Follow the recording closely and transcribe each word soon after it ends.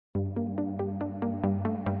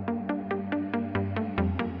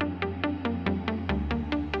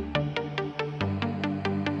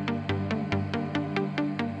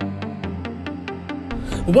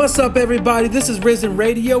What's up, everybody? This is Risen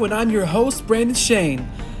Radio, and I'm your host, Brandon Shane.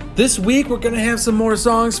 This week, we're going to have some more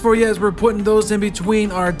songs for you as we're putting those in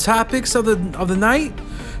between our topics of the night.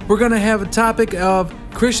 We're going to have a topic of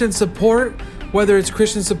Christian support, whether it's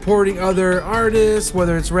Christian supporting other artists,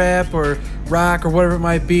 whether it's rap or rock or whatever it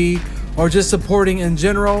might be, or just supporting in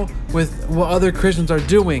general with what other Christians are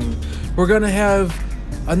doing. We're going to have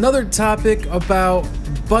another topic about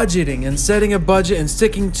budgeting and setting a budget and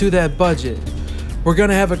sticking to that budget. We're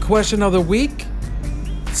going to have a question of the week,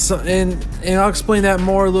 and I'll explain that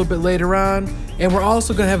more a little bit later on. And we're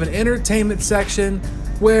also going to have an entertainment section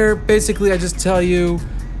where basically I just tell you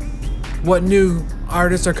what new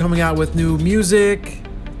artists are coming out with new music,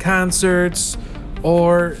 concerts,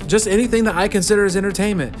 or just anything that I consider as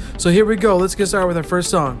entertainment. So here we go. Let's get started with our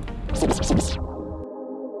first song.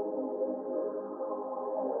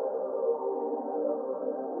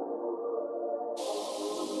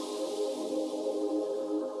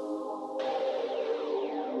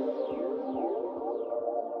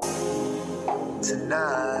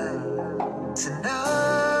 Tonight.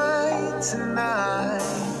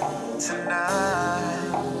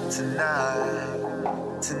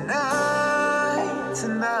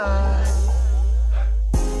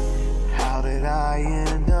 How did I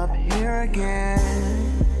end up here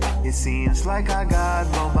again? It seems like I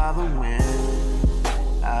got blown by the wind.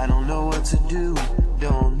 I don't know what to do,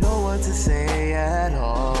 don't know what to say at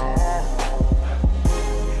all.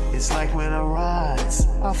 It's like when I rise,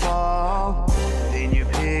 I fall, then you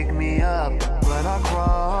pick me up, but I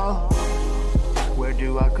crawl. Where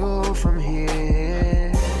do I go from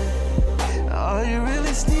here? Are you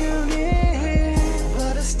really still here?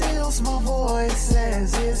 But a still small voice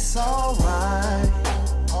says it's alright,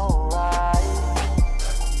 alright.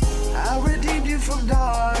 I redeemed you from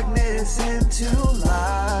darkness into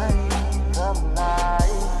light,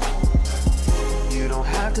 You don't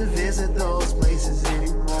have to visit those places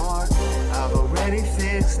anymore. I've already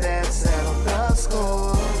fixed that, settled the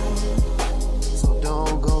score. So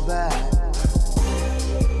don't go back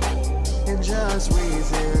and just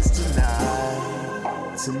resist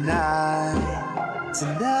tonight, tonight,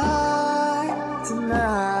 tonight,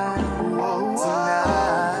 tonight, whoa,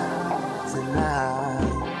 tonight,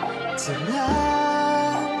 tonight,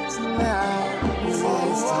 tonight, tonight,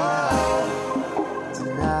 resist tonight,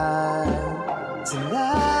 tonight,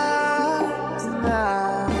 tonight,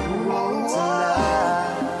 tonight, whoa,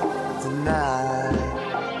 tonight, tonight,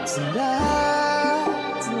 tonight,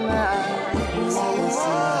 tonight, resist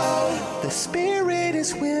tonight. The spirit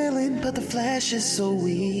is willing, but the flesh is so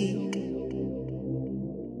weak.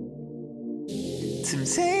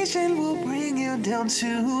 Temptation will bring you down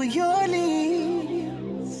to your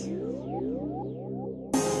knees.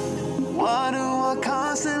 Why do I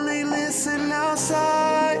constantly listen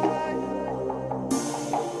outside?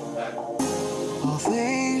 All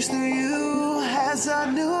things through you has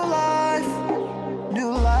a new life,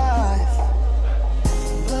 new life.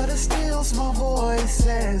 But a still small voice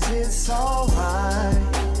says it's alright,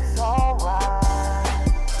 it's alright.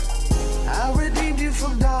 I redeemed you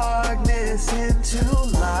from darkness into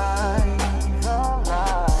light,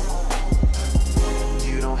 alright.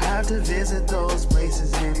 You don't have to visit those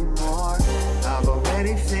places anymore. I've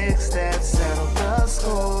already fixed that, settled the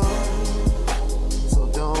score. So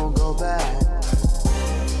don't go back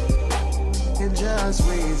and just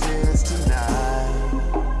resist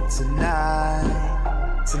tonight, tonight,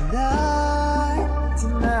 tonight,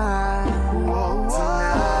 tonight, whoa,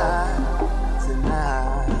 tonight,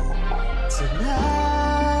 tonight,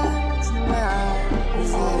 tonight, tonight,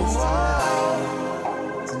 resist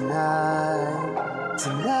tonight, tonight,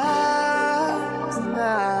 tonight,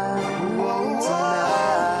 tonight, whoa,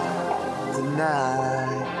 tonight,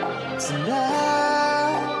 tonight,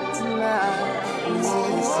 tonight, tonight,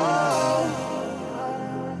 resist tonight.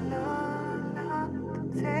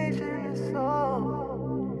 Temptation is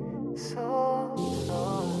so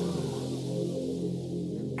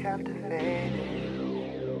captivating.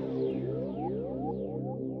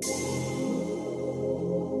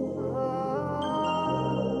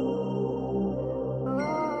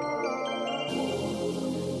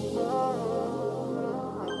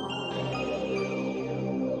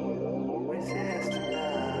 Resist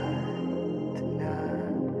tonight,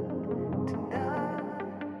 tonight, tonight.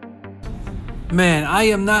 Man, I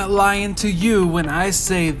am not lying to you when I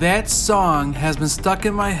say that song has been stuck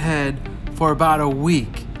in my head for about a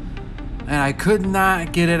week. And I could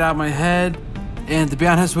not get it out of my head. And to be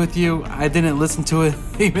honest with you, I didn't listen to it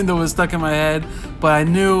even though it was stuck in my head. But I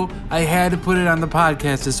knew I had to put it on the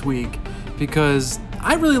podcast this week because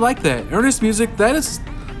I really like that. Earnest music, that is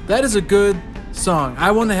a good song.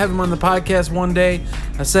 I want to have him on the podcast one day.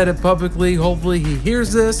 I said it publicly. Hopefully he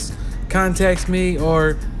hears this, contacts me,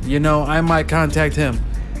 or, I might contact him.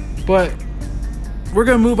 But we're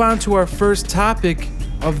going to move on to our first topic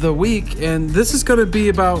of the week, and this is going to be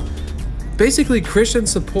about basically Christian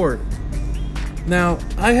support. Now,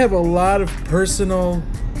 I have a lot of personal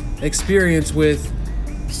experience with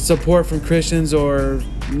support from Christians, or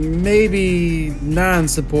maybe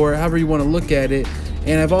non-support, however you want to look at it.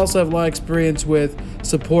 And I've also have a lot of experience with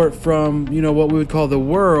support from, what we would call the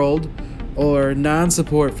world, or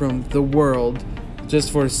non-support from the world.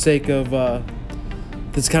 Just for the sake of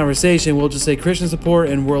this conversation, we'll just say Christian support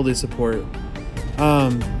and worldly support.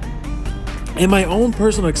 In my own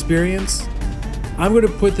personal experience, I'm going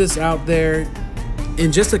to put this out there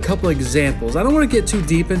in just a couple examples. I don't want to get too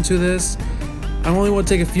deep into this. I only want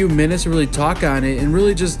to take a few minutes to really talk on it, and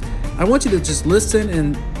really I want you to just listen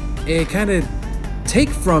and kind of take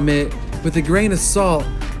from it with a grain of salt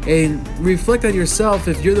and reflect on yourself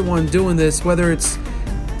if you're the one doing this, whether it's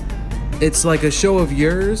like a show of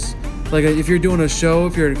yours, like if you're doing a show,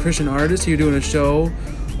 if you're a Christian artist, you're doing a show,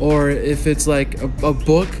 or if it's like a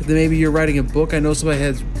book, then maybe you're writing a book. I know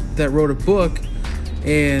somebody that wrote a book,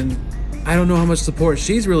 and I don't know how much support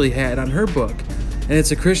she's really had on her book, and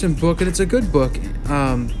it's a Christian book and it's a good book.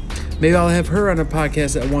 Maybe I'll have her on a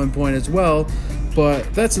podcast at one point as well,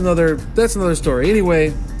 but that's another story.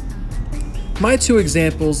 Anyway, my two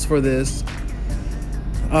examples for this,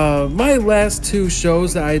 my last two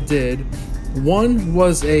shows that I did, one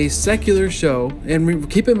was a secular show, and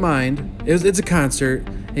keep in mind, it's a concert,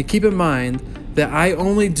 and keep in mind that I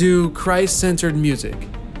only do Christ-centered music.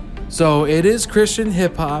 So it is Christian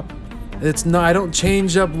hip-hop. It's not, I don't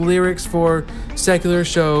change up lyrics for secular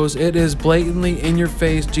shows. It is blatantly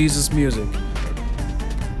in-your-face Jesus music.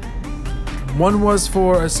 One was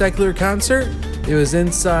for a secular concert. It was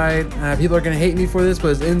inside, people are going to hate me for this, but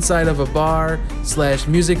it's inside of a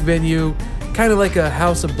bar/music venue, kind of like a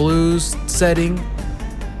House of Blues setting.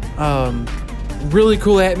 Really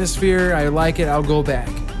cool atmosphere. I like it. I'll go back.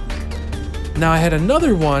 Now I had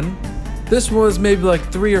another one. This was maybe like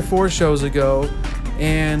 3 or 4 shows ago,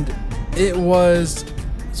 and it was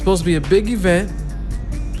supposed to be a big event.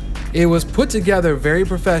 It was put together very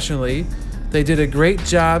professionally. They did a great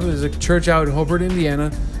job. It was a church out in Hobart,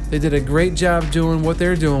 Indiana. They did a great job doing what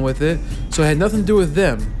they're doing with it. So it had nothing to do with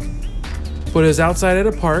them. But it was outside at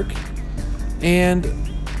a park, and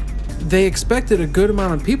they expected a good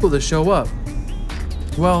amount of people to show up.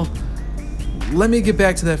 Well, let me get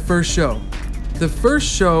back to that first show. The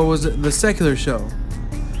first show was the secular show.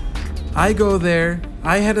 I go there.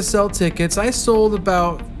 I had to sell tickets. I sold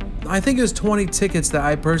about, I think it was 20 tickets that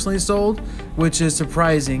I personally sold, which is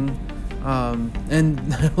surprising.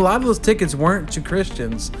 And a lot of those tickets weren't to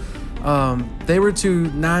Christians. They were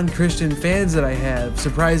to non-Christian fans that I have.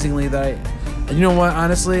 Surprisingly, you know what?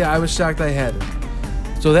 Honestly, I was shocked I had it.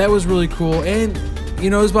 So that was really cool. And,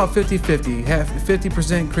 it was about 50-50.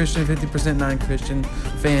 50% Christian, 50% non-Christian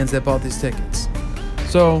fans that bought these tickets.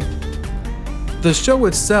 So the show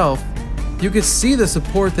itself, you could see the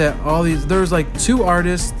support that there's like 2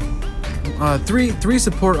 artists, three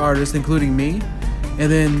support artists, including me,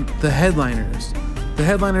 and then the headliners. The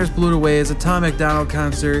headliners blew it away. It's a Tom MacDonald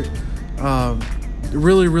concert.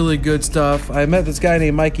 Really, really good stuff. I met this guy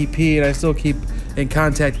named Mikey P, and I still keep in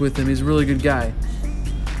contact with him. He's a really good guy.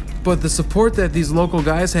 But the support that these local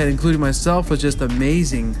guys had, including myself, was just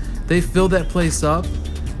amazing. They filled that place up,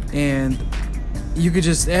 and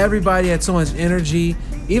everybody had so much energy.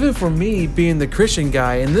 Even for me, being the Christian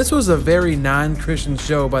guy, and this was a very non-Christian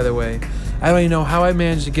show, by the way. I don't even know how I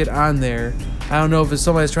managed to get on there. I don't know if it's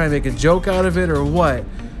somebody's trying to make a joke out of it or what.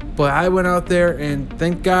 But I went out there, and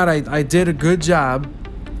thank God I did a good job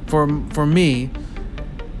for me,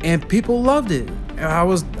 and people loved it.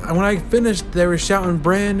 When I finished, they were shouting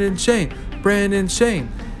Brandon Shane, Brandon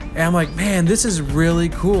Shane. And I'm like, man, this is really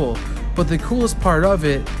cool. But the coolest part of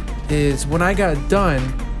it is when I got done,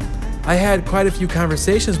 I had quite a few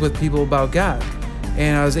conversations with people about God.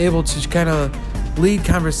 And I was able to kind of lead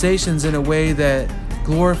conversations in a way that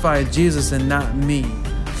glorified Jesus and not me.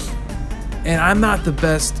 And I'm not the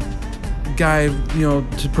best guy,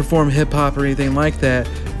 to perform hip hop or anything like that,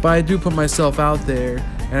 but I do put myself out there,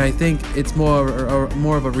 and I think it's more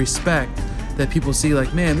of a respect that people see,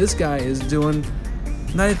 like, man, this guy is doing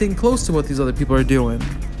not anything close to what these other people are doing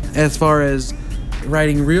as far as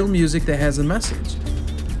writing real music that has a message.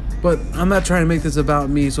 But I'm not trying to make this about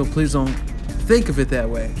me, so please don't think of it that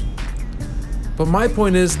way. But my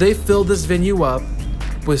point is, they filled this venue up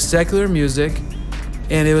with secular music,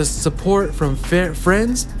 and it was support from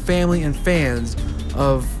friends, family, and fans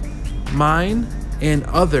of mine and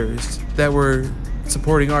others that were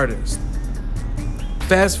supporting artists.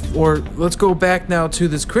 Let's go back now to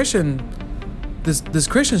this Christian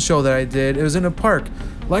show that I did. It was in a park.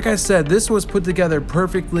 Like I said, this was put together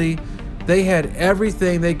perfectly. They had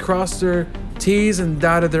everything. They crossed their T's and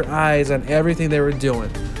dotted their I's on everything they were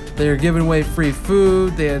doing. They were giving away free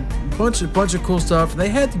food. They had a bunch of cool stuff. They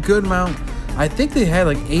had a good amount. I think they had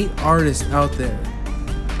like 8 artists out there.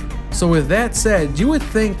 So with that said, you would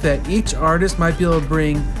think that each artist might be able to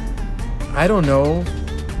bring, I don't know,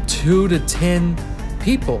 2 to 10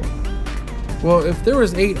 people. Well, if there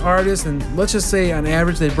was 8 artists, and let's just say on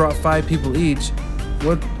average they brought 5 people each,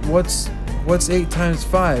 what's 8 times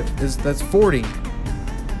 5? That's 40.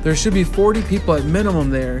 There should be 40 people at minimum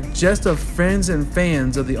there, just of friends and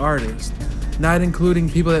fans of the artist, not including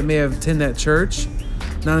people that may have attended that church,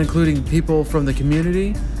 not including people from the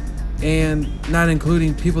community, and not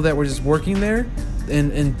including people that were just working there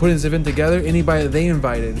and putting this event together, anybody that they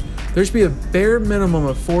invited. There should be a bare minimum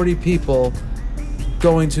of 40 people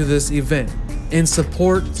going to this event in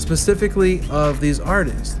support specifically of these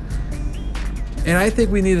artists. And I think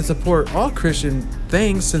we need to support all Christian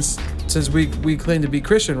things since we claim to be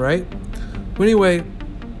Christian, right? But anyway,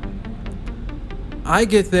 I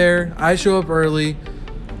get there, I show up early,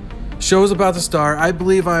 show's about to start. I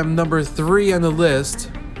believe I'm number 3 on the list.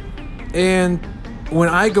 And when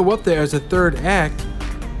I go up there as a third act,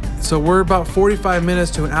 so we're about 45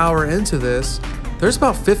 minutes to an hour into this, there's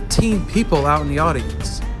about 15 people out in the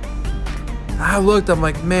audience. I looked, I'm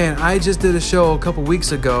like, man, I just did a show a couple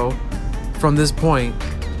weeks ago from this point,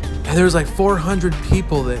 and there was like 400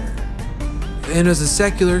 people there. And it was a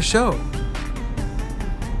secular show.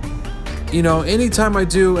 You know, anytime I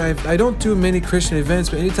don't do many Christian events,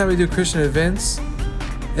 but anytime I do Christian events,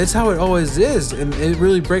 it's how it always is. And it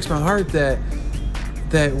really breaks my heart that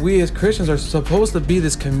we as Christians are supposed to be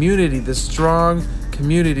this community, this strong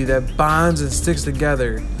community that bonds and sticks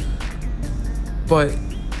together. But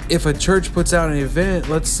if a church puts out an event,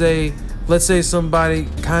 let's say somebody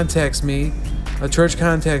contacts me, a church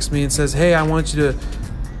contacts me and says, hey, I want you to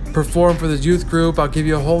perform for this youth group. I'll give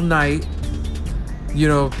you a whole night. You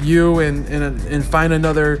know, you and find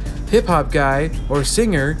another hip hop guy or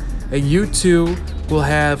singer, and you two will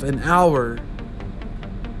have an hour.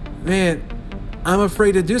 Man, I'm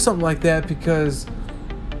afraid to do something like that, because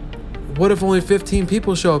what if only 15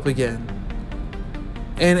 people show up again?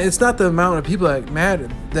 And it's not the amount of people that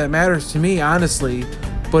matters to me, honestly,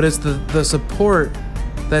 but it's the support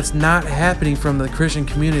that's not happening from the Christian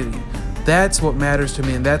community. That's what matters to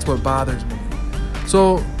me, and that's what bothers me.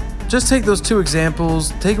 So just take those 2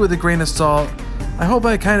 examples, take it with a grain of salt. I hope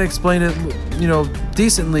I kind of explained it,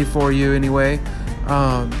 decently for you anyway.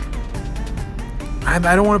 I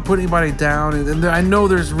don't want to put anybody down, and I know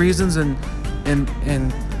there's reasons and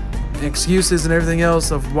excuses and everything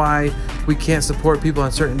else of why we can't support people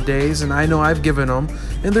on certain days, and I know I've given them,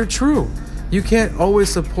 and they're true. You can't always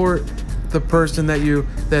support the person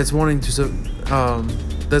that's wanting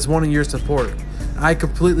your support. I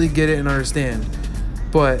completely get it and understand,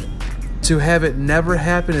 but to have it never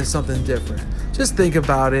happen is something different. Just think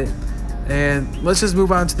about it, and let's just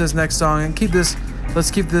move on to this next song and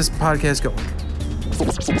let's keep this podcast going.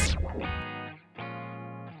 What's the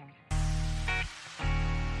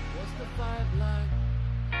vibe like?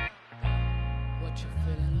 What you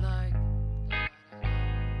feeling like?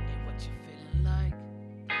 And what you feeling like?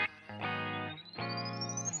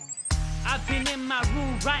 I've been in my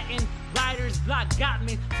room writing, writer's block got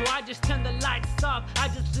me, so I just turned the lights off. I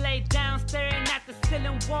just laid down staring at the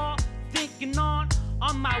ceiling wall, thinking on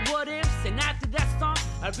my what ifs. And after that song,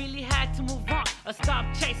 I really had to move on. I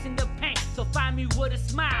stopped chasing the pain, so find me with a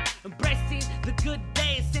smile, embracing the good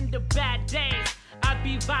days and the bad days. I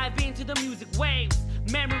be vibing to the music waves.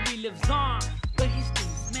 Memory lives on, but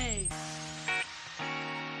history's made.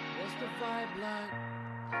 What's the vibe like?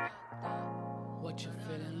 What you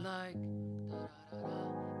feeling like?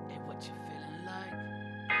 And what you feeling like?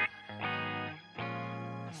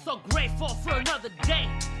 So grateful for another day.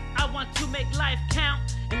 I want to make life count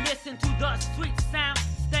and listen to the sweet sound.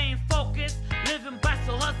 Staying focused, living by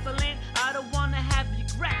so hustling. I don't wanna have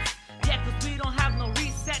regrets. Yeah, cause we don't have no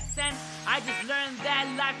resets. And I just learned that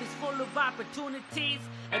life is full of opportunities.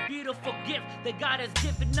 A beautiful gift that God has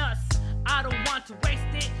given us. I don't want to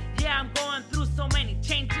waste it. Yeah, I'm going through so many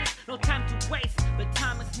changes. No time to waste, the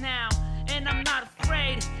time is now. And I'm not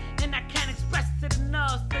afraid, and I can't express it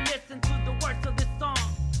enough to listen to the words of this song.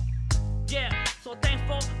 Yeah, so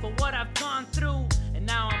thankful for what I've gone through, and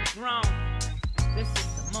now I'm grown. This is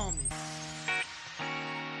the moment.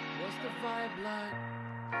 What's the vibe like?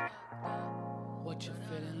 What you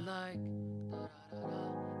feeling like?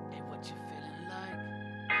 And what you feeling like?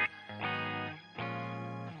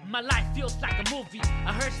 My life feels like a movie.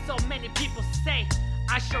 I heard so many people say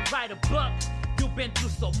I should write a book. You've been through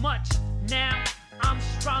so much. Now I'm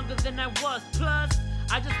stronger than I was. Plus,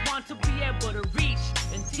 I just want to be able to reach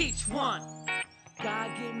and teach one.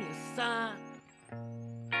 God, give me a sign.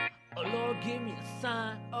 Oh, Lord, give me a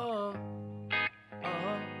sign. Oh,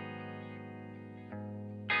 oh.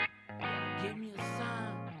 Give me a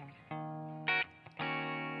sign.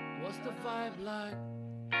 What's the vibe like?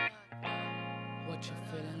 What you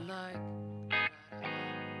feeling like?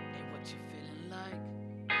 Hey, what you feeling like?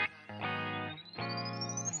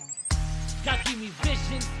 God, give me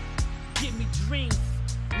visions, give me dreams.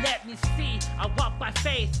 Let me see, I walk by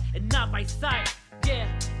faith and not by sight. Yeah,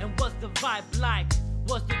 and what's the vibe like?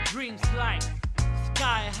 What's the dreams like?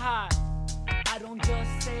 Sky high. I don't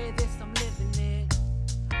just say this, I'm living it.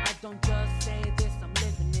 I don't just say this, I'm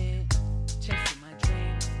living it. Chasing my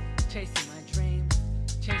dreams, chasing my dreams,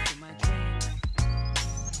 chasing my dreams.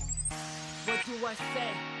 What do I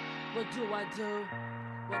say? What do I do?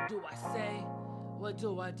 What do I say? What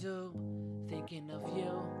do I do? Thinking of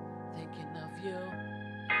you, thinking of you.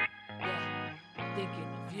 Yeah, thinking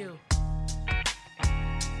of you.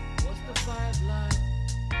 What's the vibe like?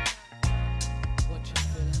 What you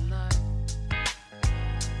feeling like?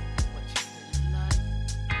 What you feeling like?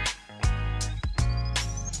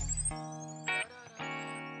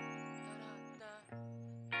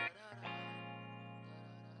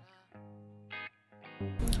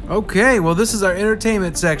 Okay, well, this is our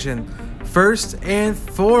entertainment section. First and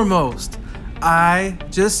foremost, I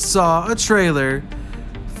just saw a trailer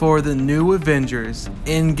for the new Avengers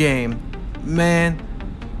Endgame. Man,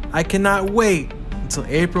 I cannot wait until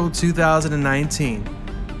April 2019.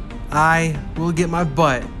 I will get my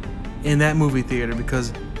butt in that movie theater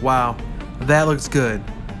because, wow, that looks good.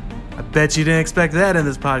 I bet you didn't expect that in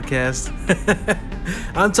this podcast.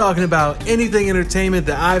 I'm talking about anything entertainment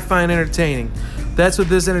that I find entertaining. That's what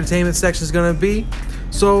this entertainment section is going to be.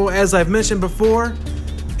 So, as I've mentioned before,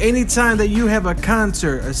 anytime that you have a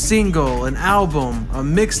concert, a single, an album, a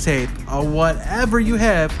mixtape, or whatever you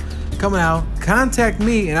have coming out, contact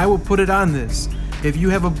me and I will put it on this. If you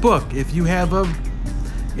have a book, if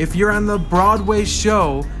you're on the Broadway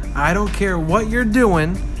show, I don't care what you're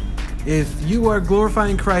doing. If you are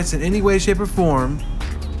glorifying Christ in any way, shape, or form,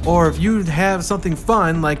 or if you have something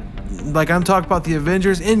fun, like I'm talking about the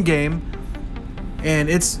Avengers Endgame, and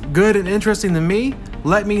it's good and interesting to me,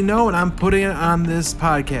 let me know and I'm putting it on this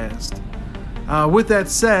podcast. With that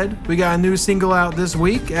said, we got a new single out this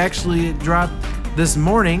week. Actually, it dropped this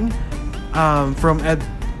morning from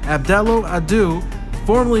Abdello Adu,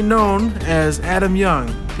 formerly known as Adam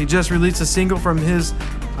Young. He just released a single from his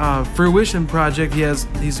Fruition project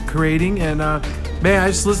he's creating, and man, I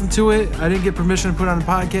just listened to it. I didn't get permission to put it on the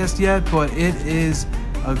podcast yet, but it is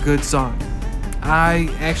a good song. I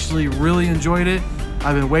actually really enjoyed it.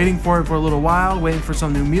 I've been waiting for it for a little while, waiting for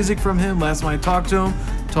some new music from him. Last time I talked to him,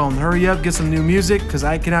 told him hurry up, get some new music, because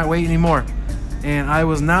I cannot wait anymore. And I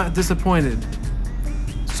was not disappointed.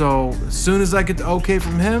 So as soon as I get the okay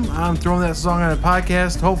from him, I'm throwing that song on a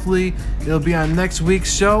podcast. Hopefully it'll be on next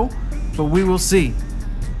week's show, but we will see.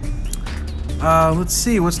 Let's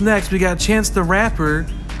see, what's next? We got Chance the Rapper.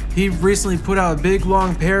 He recently put out a big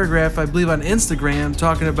long paragraph, I believe on Instagram,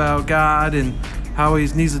 talking about God and how he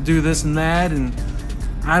needs to do this and that. And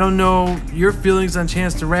I don't know your feelings on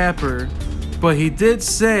Chance the Rapper, but he did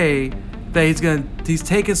say that he's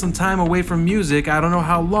taking some time away from music. I don't know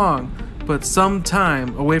how long, but some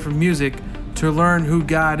time away from music to learn who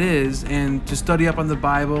God is and to study up on the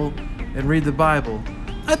Bible and read the Bible.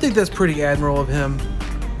 I think that's pretty admirable of him.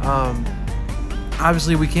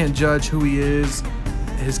 Obviously, we can't judge who he is,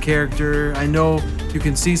 his character. I know you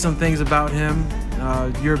can see some things about him,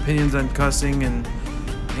 your opinions on cussing and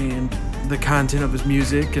the content of his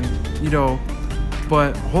music, and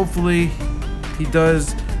but hopefully he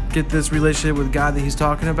does get this relationship with God that he's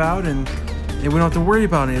talking about, and we don't have to worry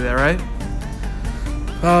about any of that, right?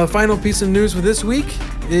 Final piece of news for this week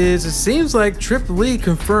is it seems like Trip Lee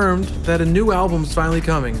confirmed that a new album's finally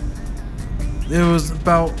coming. It was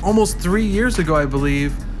about almost 3 years ago, I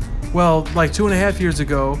believe. Well, like 2.5 years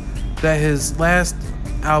ago, that his last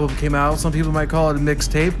album came out. Some people might call it a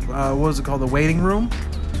mixtape. What was it called? The Waiting Room.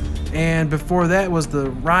 And before that was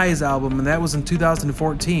the Rise album, and that was in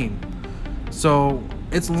 2014. So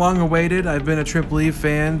it's long awaited. I've been a Trip Lee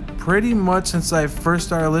fan pretty much since I first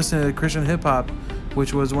started listening to Christian hip hop,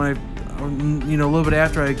 which was when a little bit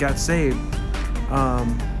after I got saved.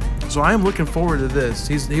 So I am looking forward to this.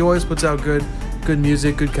 He always puts out good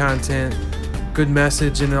music, good content, good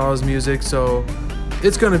message in all his music. So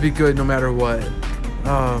it's gonna be good no matter what.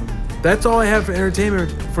 That's all I have for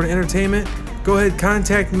entertainment. go ahead,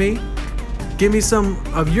 contact me. Give me some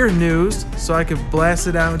of your news so I can blast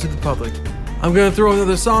it out into the public. I'm going to throw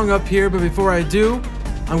another song up here, but before I do,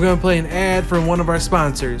 I'm going to play an ad from one of our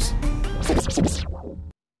sponsors.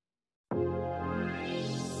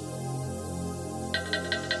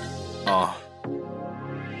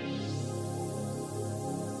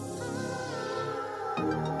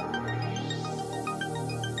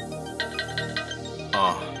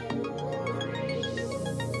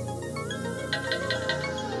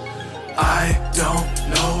 I don't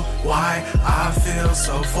know why I feel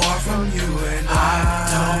so far from you, and I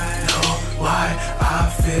don't know why I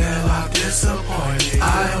feel I'm disappointed.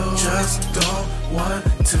 I just don't want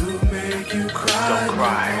to make you cry. Don't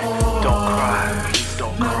cry, don't cry, please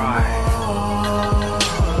don't cry.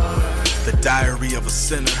 The diary of a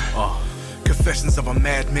sinner. Confessions of a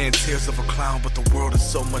madman, tears of a clown, but the world is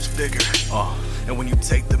so much bigger. And when you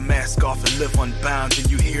take the mask off and live unbound, then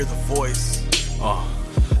you hear the voice.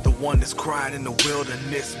 The one that's crying in the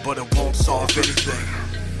wilderness, but it won't solve anything.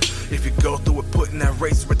 If you go through it, putting that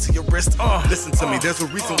razor to your wrist. Listen to me, there's a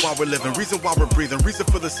reason why we're living, reason why we're breathing, reason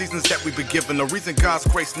for the seasons that we've been given, the reason God's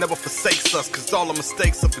grace never forsakes us, cause all our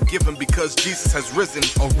mistakes are forgiven because Jesus has risen.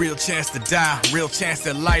 A real chance to die, real chance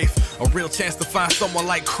at life, a real chance to find someone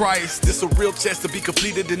like Christ. This a real chance to be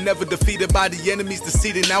completed and never defeated by the enemy's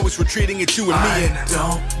deceit, now it's retreating at you and me. I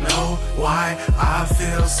don't know why I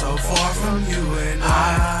feel so far from you, and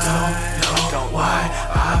I don't know why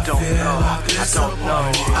I feel like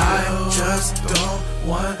disappointed. I just don't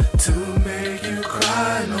want to make you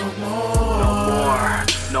cry no more.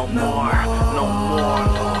 No more,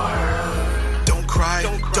 Lord.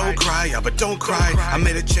 Don't cry, yeah, but don't cry. I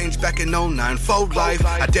made a change back in 09 for life.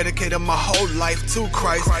 I dedicated my whole life to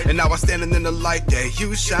Christ, and now I'm standing in the light that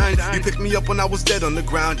you shine. You picked me up when I was dead on the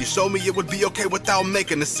ground. You showed me it would be okay without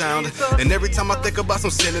making a sound. And every time I think about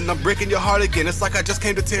some sin and I'm breaking your heart again, it's like I just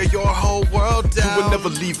came to tear your whole world down. You would never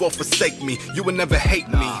leave or forsake me. You would never hate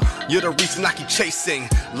me. You're the reason I keep chasing,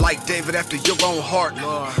 like David after your own heart.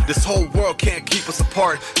 This whole world can't keep us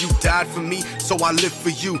apart. You died for me, so I live for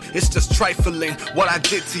you. It's just trifling what I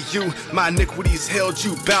did to you. My iniquities held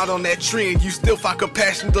you bound on that tree, and you still find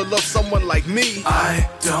compassion to love someone like me. I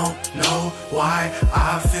don't know why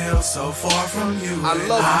I feel so far from you. I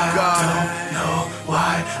love you, God. I don't know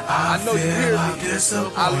why I feel like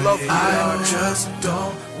disappointed. I love you, God. I just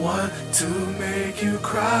don't want to make you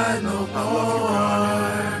cry no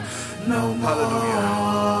more. No more.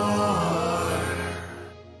 Hallelujah.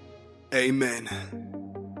 Amen.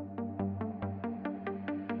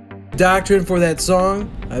 Doctrine for that song.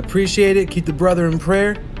 I appreciate it. Keep the brother in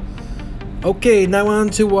prayer. Okay, now on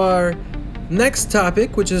to our next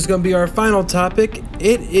topic, which is going to be our final topic.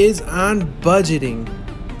 It is on budgeting.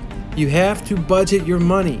 You have to budget your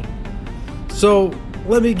money. So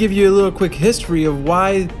let me give you a little quick history of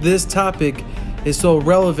why this topic is so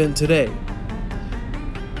relevant today.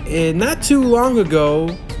 And not too long ago,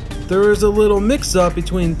 there was a little mix-up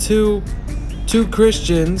between two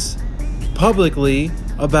Christians publicly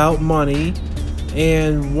about money,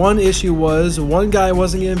 and one issue was one guy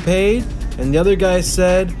wasn't getting paid and the other guy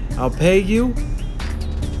said, I'll pay you.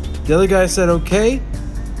 The other guy said okay,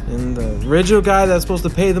 and the original guy that's supposed to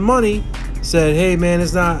pay the money said, hey man,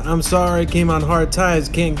 it's not, I'm sorry, I came on hard times,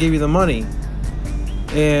 can't give you the money.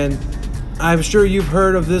 And I'm sure you've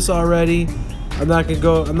heard of this already. I'm not gonna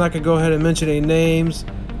go ahead and mention any names.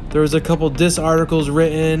 There was a couple diss articles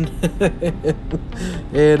written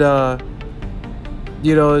and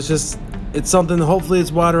you know, it's something, hopefully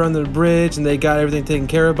it's water under the bridge and they got everything taken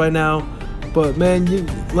care of by now. But man,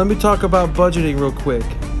 let me talk about budgeting real quick.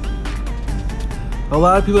 A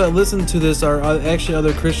lot of people that listen to this are actually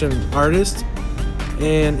other Christian artists.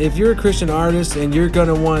 And if you're a Christian artist and you're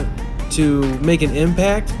gonna want to make an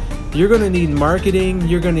impact, you're gonna need marketing,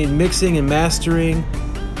 you're gonna need mixing and mastering,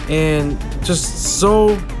 and just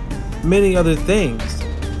so many other things.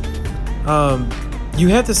 You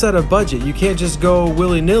have to set a budget. You can't just go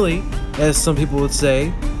willy-nilly, as some people would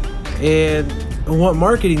say, and want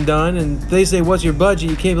marketing done, and they say, what's your budget?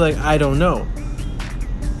 You can't be like, I don't know.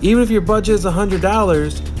 Even if your budget is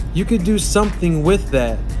 $100, you could do something with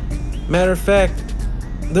that. Matter of fact,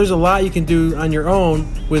 there's a lot you can do on your own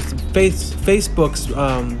with Facebook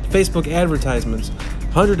advertisements.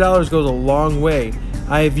 $100 goes a long way.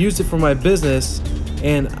 I've used it for my business,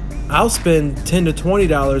 and I'll spend $10 to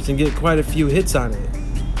 $20 and get quite a few hits on it.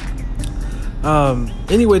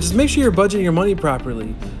 Anyway, just make sure you're budgeting your money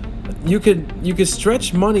properly. You could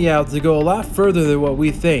stretch money out to go a lot further than what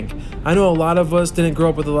we think. I know a lot of us didn't grow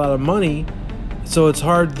up with a lot of money, so it's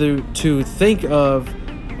hard to think of,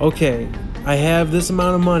 okay, I have this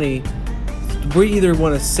amount of money, we either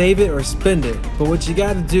want to save it or spend it. But what you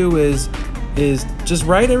got to do is just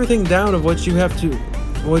write everything down of what you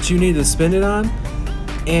need to spend it on,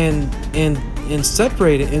 and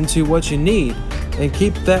separate it into what you need, and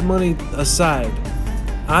keep that money aside.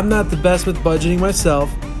 I'm not the best with budgeting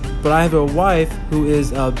myself, but I have a wife who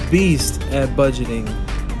is a beast at budgeting.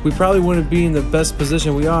 We probably wouldn't be in the best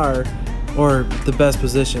position we are, or the best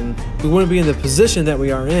position. We wouldn't be in the position that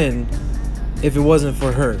we are in if it wasn't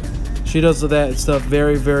for her. She does that stuff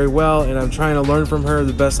very, very well, and I'm trying to learn from her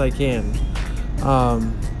the best I can.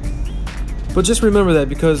 But just remember that,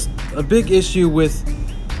 because a big issue with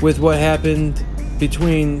what happened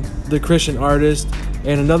between the Christian artist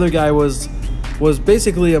and another guy was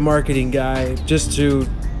basically a marketing guy, just to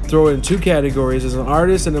throw it in two categories, as an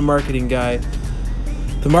artist and a marketing guy.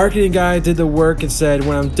 The marketing guy did the work and said,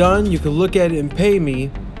 when I'm done, you can look at it and pay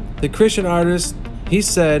me. The Christian artist, he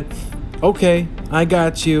said, okay, I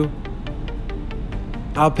got you.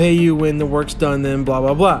 I'll pay you when the work's done, then blah,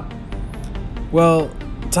 blah, blah. Well,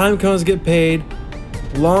 time comes to get paid.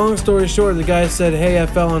 Long story short, the guy said, hey, I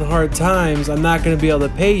fell on hard times. I'm not going to be able to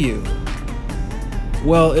pay you.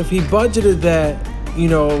 Well, if he budgeted that,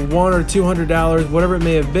 $100 or $200, whatever it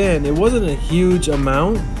may have been, it wasn't a huge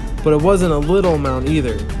amount, but it wasn't a little amount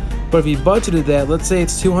either. But if he budgeted that, let's say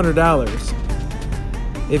it's $200.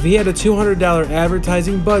 If he had a $200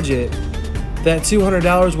 advertising budget, that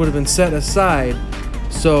 $200 would have been set aside.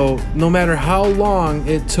 So no matter how long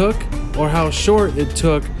it took or how short it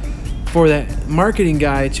took for that marketing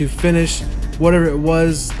guy to finish whatever it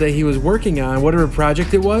was that he was working on, whatever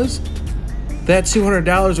project it was, that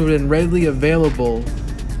 $200 would have been readily available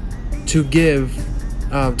to give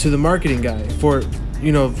to the marketing guy for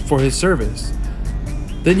his service.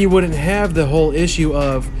 Then you wouldn't have the whole issue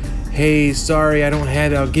of, hey, sorry, I don't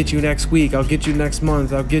have it, I'll get you next week, I'll get you next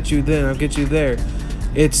month, I'll get you then, I'll get you there.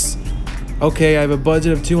 It's, okay, I have a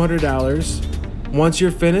budget of $200. Once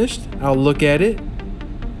you're finished, I'll look at it,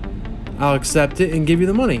 I'll accept it, and give you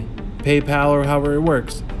the money. PayPal or however it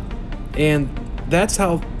works. And that's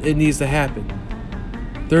how it needs to happen.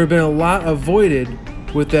 There have been a lot avoided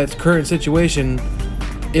with that current situation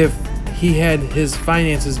if he had his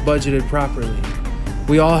finances budgeted properly.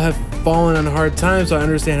 We all have fallen on hard times, so I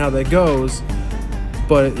understand how that goes.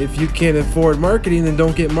 But if you can't afford marketing, then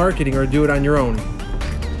don't get marketing, or do it on your own.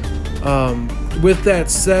 With that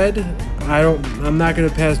said, I'm not going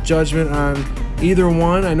to pass judgment on either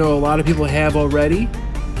one. I know a lot of people have already.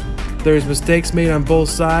 There's mistakes made on both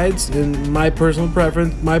sides, and my personal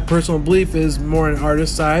preference, my personal belief is more on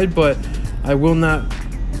artist side, but I will not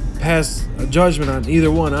pass a judgment on either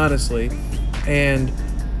one, honestly. And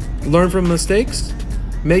learn from mistakes,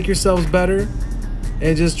 make yourselves better,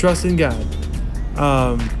 and just trust in God.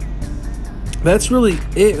 That's really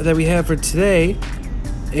it that we have for today.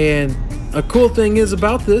 And a cool thing is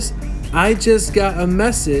about this, I just got a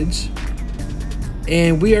message,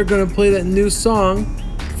 and we are going to play that new song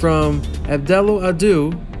from Abdello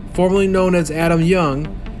Adu, formerly known as Adam Young.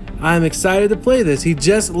 I'm excited to play this. He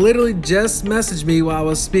literally just messaged me while I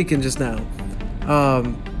was speaking just now.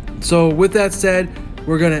 So with that said,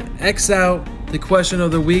 we're going to X out the question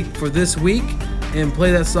of the week for this week and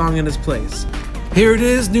play that song in its place. Here it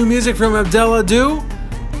is, new music from Abdello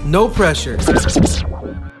Adu, No Pressure.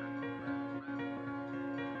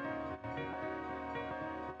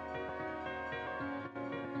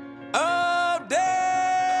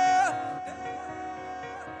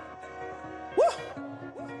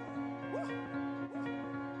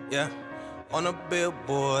 Yeah, on a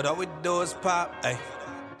billboard, all we do is pop, ayy.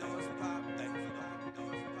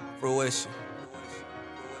 Fruition.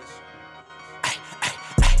 Ay, ay,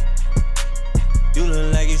 ay. You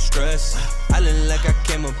look like you stressed. I look like I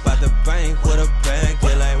came up out the bank with a bag.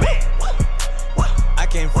 Yeah, like, I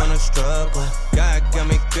came from the struggle. God got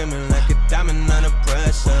me screaming like a diamond under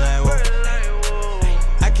pressure. Like, whoa.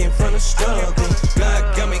 I came from the struggle.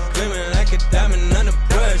 God got me screaming like a diamond under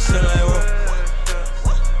pressure. Like, whoa.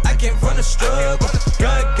 I came from the struggle.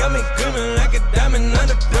 God got me screaming like a diamond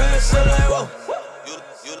under pressure. Like, whoa.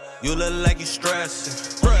 You look like you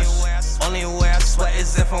stressing. Only way I sweat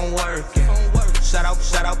is if I'm working. Shout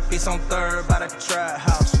out, peace on third by the trap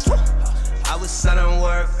house. I was selling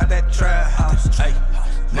work at that trap house. Ay.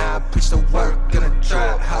 Now I preach the work in a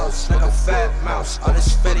trap house like a fat mouse. All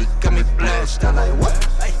this fetty got me blessed. I'm like, what?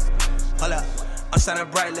 Ay. Hold up, I'm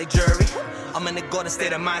shining bright like jury. I'm in the Golden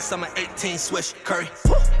State of Mind, summer 18, Swish Curry.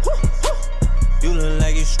 You look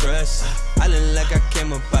like you stressed. I look like I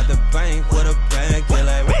came up out the bank with a bag. Yeah,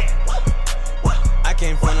 like, I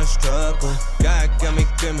came from the struggle. God got me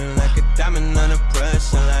screaming like a diamond under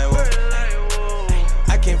pressure. Like, whoa.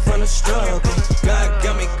 I came from the struggle. God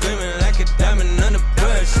got me screaming like a diamond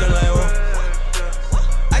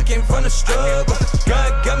struggle.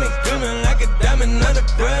 God got me gleaming like a diamond under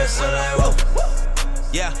pressure. Like, whoa.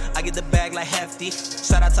 Yeah, I get the bag like hefty.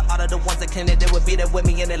 Shout out to all of the ones that connected would be there with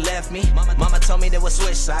me and they left me. Mama told me they would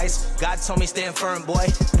switch sides. God told me stand firm, boy.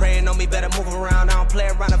 Praying on me, better move around. I don't play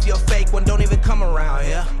around if you're fake one, don't even come around,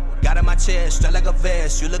 yeah. Got in my chest, straight like a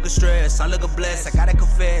vest. You look a stress, I look a bless. I gotta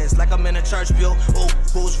confess, like I'm in a church pew. Ooh,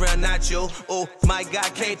 who's real, not you? Ooh, my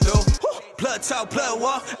God came through. Blood talk, blood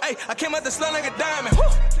walk. Hey, I came out the slum like a diamond.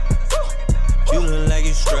 You look like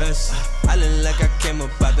you stressed. I look like I came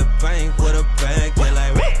up out the bank with a bag. Yeah,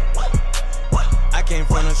 like, I came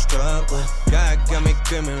from the struggle. God got me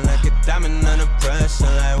gleaming like a diamond under pressure.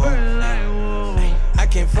 Like, whoa. I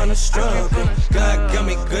came from the struggle. God got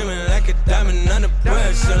me gleaming like a diamond under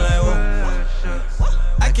pressure. Like, whoa.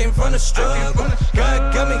 I came from the struggle.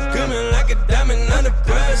 God got me gleaming like a diamond under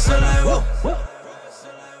pressure. Like, whoa.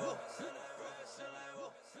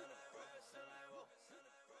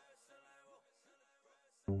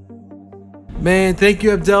 Man, thank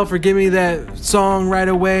you, Abdel, for giving me that song right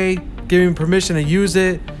away, giving me permission to use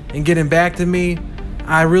it, and getting back to me.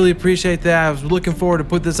 I really appreciate that. I was looking forward to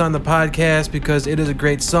put this on the podcast because it is a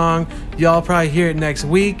great song. Y'all probably hear it next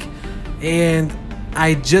week. And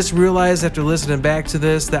I just realized after listening back to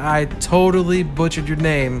this that I totally butchered your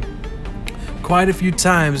name quite a few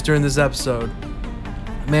times during this episode.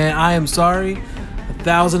 Man, I am sorry.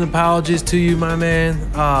 1,000 apologies to you, my man.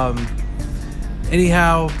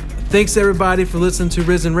 Anyhow, thanks everybody for listening to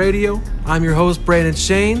Risen Radio. I'm your host, Brandon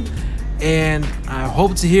Shane, and I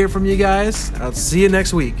hope to hear from you guys. I'll see you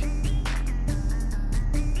next week.